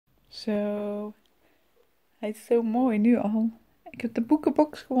Zo, hij is zo mooi nu al. Ik heb de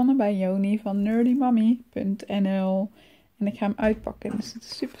boekenbox gewonnen bij Joni van nerdymommy.nl. En ik ga hem uitpakken. Er zit een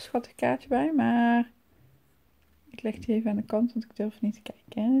super schattig kaartje bij, maar ik leg die even aan de kant, want ik durf niet te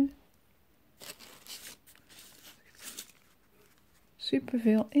kijken. Super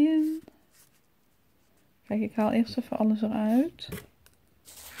veel in. Kijk, ik haal eerst even alles eruit.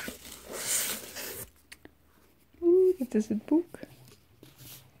 Dit is het boek.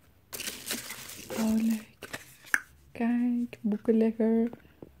 Oh, leuk. Kijk, boekenlegger.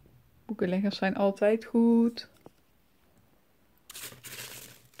 Boekenleggers zijn altijd goed.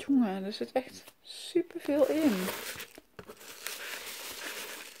 Jongen, er zit echt super veel in.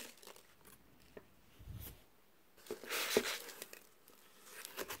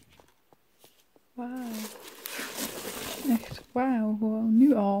 Wauw. Echt wauw, gewoon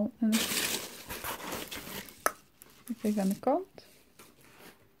nu al. En even aan de kant.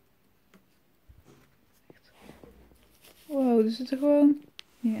 Wow, er zitten gewoon...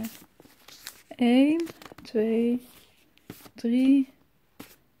 Ja. 1, 2, 3,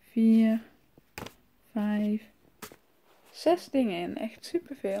 4, 5, 6 dingen in. Echt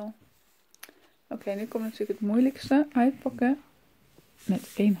superveel. Oké, nu komt natuurlijk het moeilijkste. Uitpakken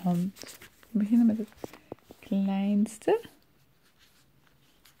met 1 hand. We beginnen met het kleinste.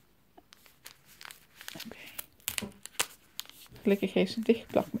 Oké. Gelukkig heeft ze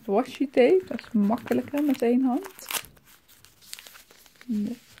dichtgeplakt met washi tape. Dat is makkelijker met 1 hand.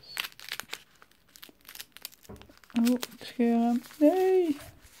 Dus. Oh, scheuren. Nee.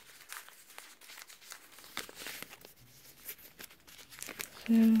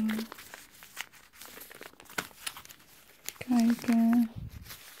 Zo. Kijken.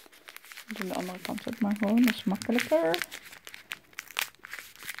 Ik doe de andere kant ook maar gewoon. Dat is makkelijker.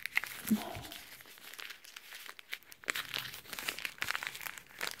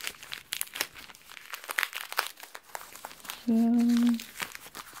 Zo.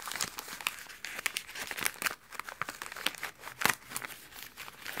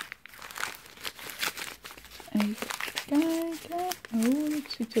 Even kijken. Oh,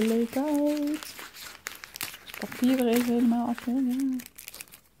 dit ziet er leuk uit. Het papier er even helemaal af. Ja.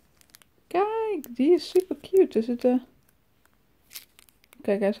 Kijk, die is super cute. Er zitten...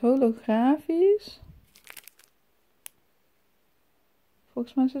 Kijk, hij is holografisch.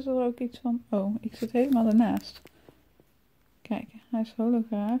 Volgens mij zit er ook iets van... Oh, ik zit helemaal ernaast. Kijk, hij is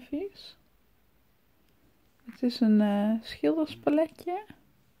holografisch. Het is een schilderspaletje.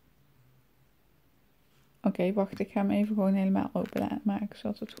 Oké, wacht. Ik ga hem even gewoon helemaal open maken,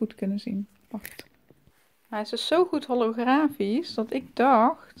 zodat we het goed kunnen zien. Wacht. Hij is dus zo goed holografisch, dat ik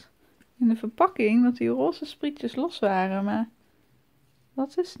dacht in de verpakking dat die roze sprietjes los waren, maar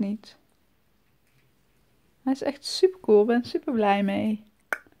dat is niet. Hij is echt super cool. Ik ben super blij mee.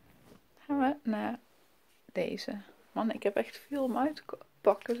 Gaan we naar deze. Man, ik heb echt veel om uit te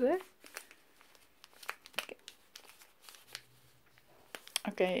pakken, zeg.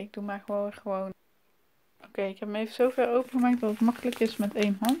 Oké, ik doe maar gewoon. Oké, ik heb hem even zo ver opengemaakt dat het makkelijk is met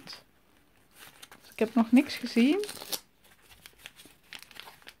 1 hand. Dus ik heb nog niks gezien.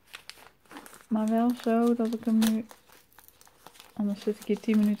 Maar wel zo dat ik hem nu... Anders zit ik hier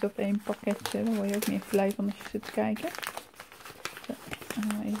 10 minuten op 1 pakketje. Daar word je ook niet echt blij van als je zit te kijken. Zo,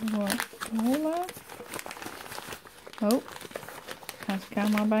 even gewoon rollen. Oh, gaat de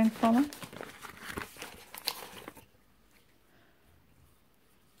camera bijna vallen.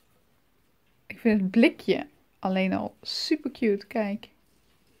 Ik vind het blikje alleen al super cute. Kijk.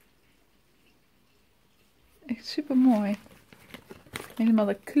 Echt super mooi. Helemaal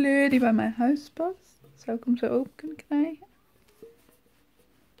de kleur die bij mijn huis past. Zou ik hem zo open kunnen krijgen?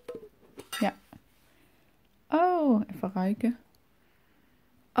 Ja. Oh, even ruiken.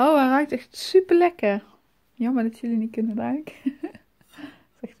 Oh, hij ruikt echt super lekker. Jammer dat jullie niet kunnen ruiken. Dat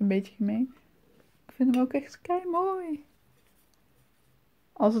is echt een beetje gemeen. Ik vind hem ook echt kei mooi.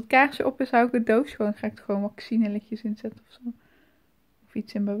 Als het kaarsje op is, hou ik de doos gewoon. Ga ik er gewoon wat vaccinelichtjes in zetten of zo. Of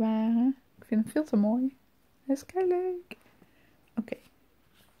iets in bewaren. Ik vind hem veel te mooi. Hij is kei leuk. Oké.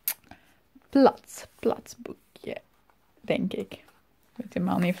 Plat boekje. Denk ik. Ik weet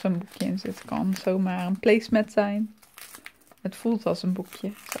helemaal niet of er een boekje in zit. Het kan zomaar een placemat zijn. Het voelt als een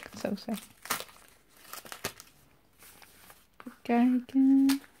boekje, zou ik het zo zeggen. Even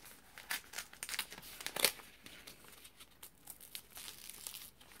kijken.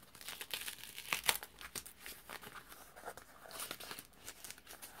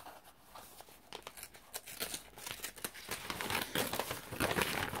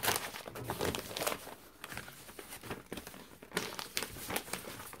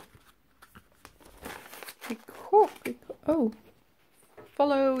 Oh,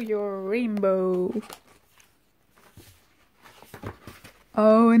 Follow your rainbow.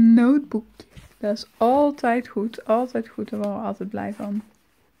 Oh, een notebookje. Dat is altijd goed. Altijd goed. Daar worden we altijd blij van.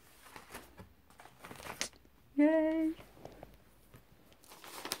 Yay.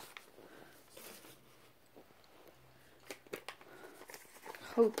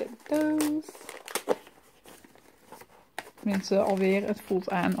 Grote doos. Tenminste, alweer. Het voelt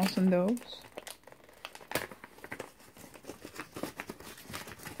aan als een doos.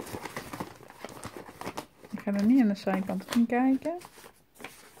 Ik ga er niet aan de zijkant gaan kijken.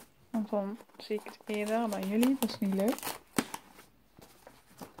 Want dan zie ik het eerder dan jullie. Dat is niet leuk.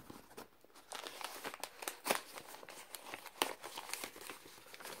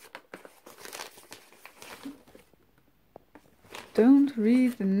 Don't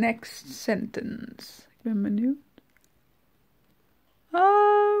read the next sentence. Ik ben benieuwd.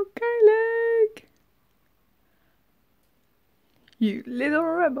 Oh, kijk leuk. You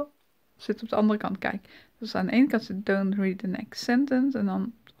little rebel. Zit op de andere kant, kijk. Dus aan de ene kant zit don't read the next sentence. En dan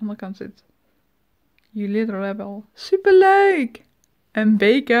op de andere kant zit you little rebel. Superleuk. Een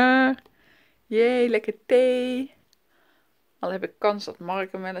beker. Jee, lekker thee. Al heb ik kans dat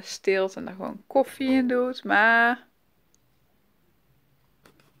Mark hem wel eens steelt en er gewoon koffie in doet. Maar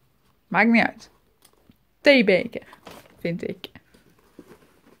maakt niet uit. Theebeker, vind ik.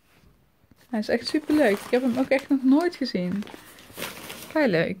 Hij is echt super leuk. Ik heb hem ook echt nog nooit gezien. Kijk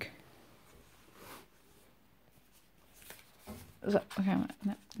leuk. Zo, dan gaan we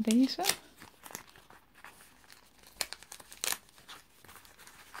naar deze.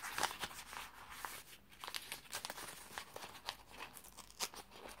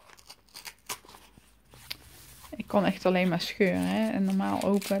 Ik kon echt alleen maar scheuren, hè. En normaal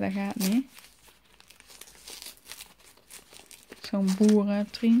open, dat gaat niet. Zo'n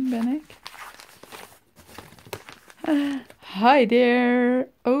boerentrien ben ik. Hi there.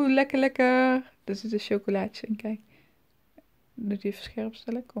 Oh, lekker lekker. Er zitten chocolaatjes in, kijk. Doet hij even scherp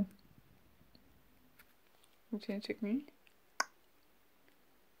stellen? Kom. Moet je natuurlijk niet.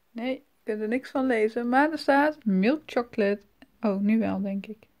 Nee, je kunt er niks van lezen. Maar er staat milk chocolate. Oh, nu wel, denk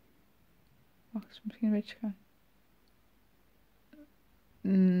ik. Wacht, is misschien een beetje schuin.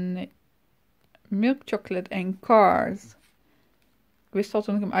 Nee. Milk chocolate en cars. Ik wist al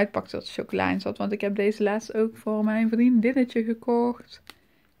toen ik hem uitpakte dat er chocola in zat. Want ik heb deze laatst ook voor mijn vriendinnetje gekocht.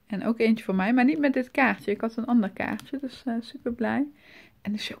 En ook eentje voor mij. Maar niet met dit kaartje. Ik had een ander kaartje. Dus super blij.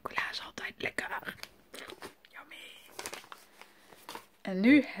 En de chocola is altijd lekker. Yummy. En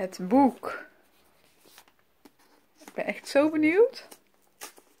nu het boek. Ik ben echt zo benieuwd.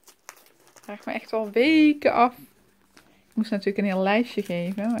 Ik vraag me echt al weken af. Ik moest natuurlijk een heel lijstje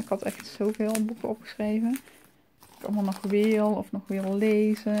geven. Maar ik had echt zoveel boeken opgeschreven. Ik allemaal nog wil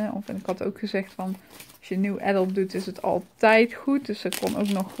lezen. En ik had ook gezegd van, als je nieuw adult doet, is het altijd goed. Dus ik kon ook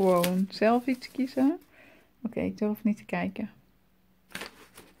nog gewoon zelf iets kiezen. Oké, ik durf niet te kijken.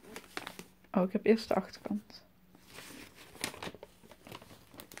 Oh, ik heb eerst de achterkant.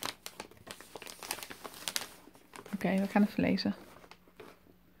 Oké, we gaan even lezen.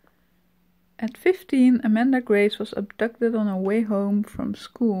 At 15, Amanda Grace was abducted on her way home from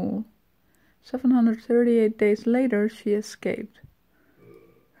school. 738 days later, she escaped.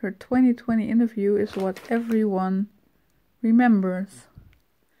 Her 2020 interview is what everyone remembers.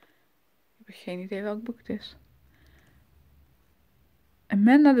 Ik heb geen idee welk boek het is.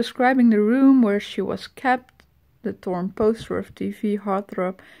 Amanda describing the room where she was kept, the torn poster of TV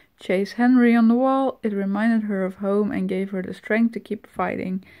heartthrob Chase Henry on the wall. It reminded her of home and gave her the strength to keep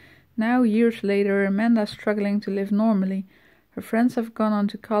fighting. Now, years later, Amanda is struggling to live normally. Her friends have gone on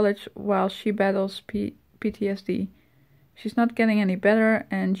to college while she battles PTSD. She's not getting any better,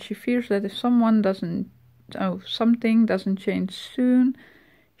 and she fears that if something doesn't change soon,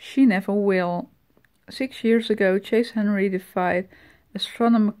 she never will. 6 years ago, Chase Henry defied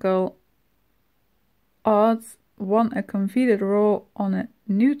astronomical odds, won a coveted role on a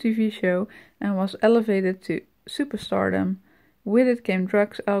new TV show, and was elevated to superstardom. With it came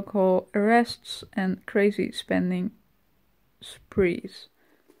drugs, alcohol, arrests, and crazy spending sprees.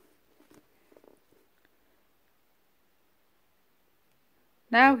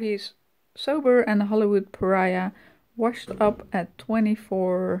 Now he's sober and a Hollywood pariah, washed up at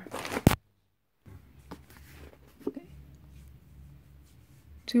 24.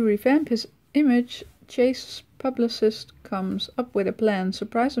 To revamp his image, Chase's publicist comes up with a plan.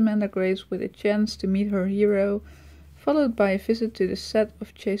 Surprise Amanda Grace with a chance to meet her hero, followed by a visit to the set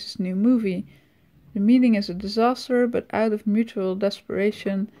of Chase's new movie. The meeting is a disaster, but out of mutual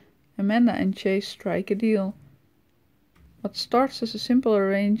desperation, Amanda and Chase strike a deal. What starts as a simple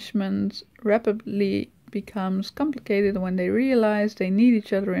arrangement rapidly becomes complicated when they realize they need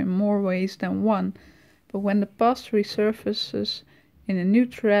each other in more ways than one. But when the past resurfaces in a new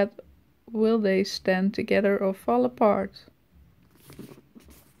thread, will they stand together or fall apart?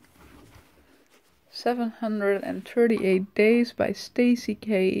 738 Days bij Stacey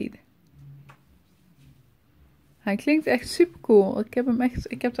Cade. Hij klinkt echt super cool. Ik heb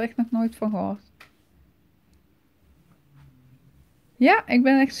er echt nog nooit van gehoord. Ja, ik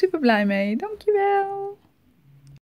ben echt super blij mee. Dankjewel.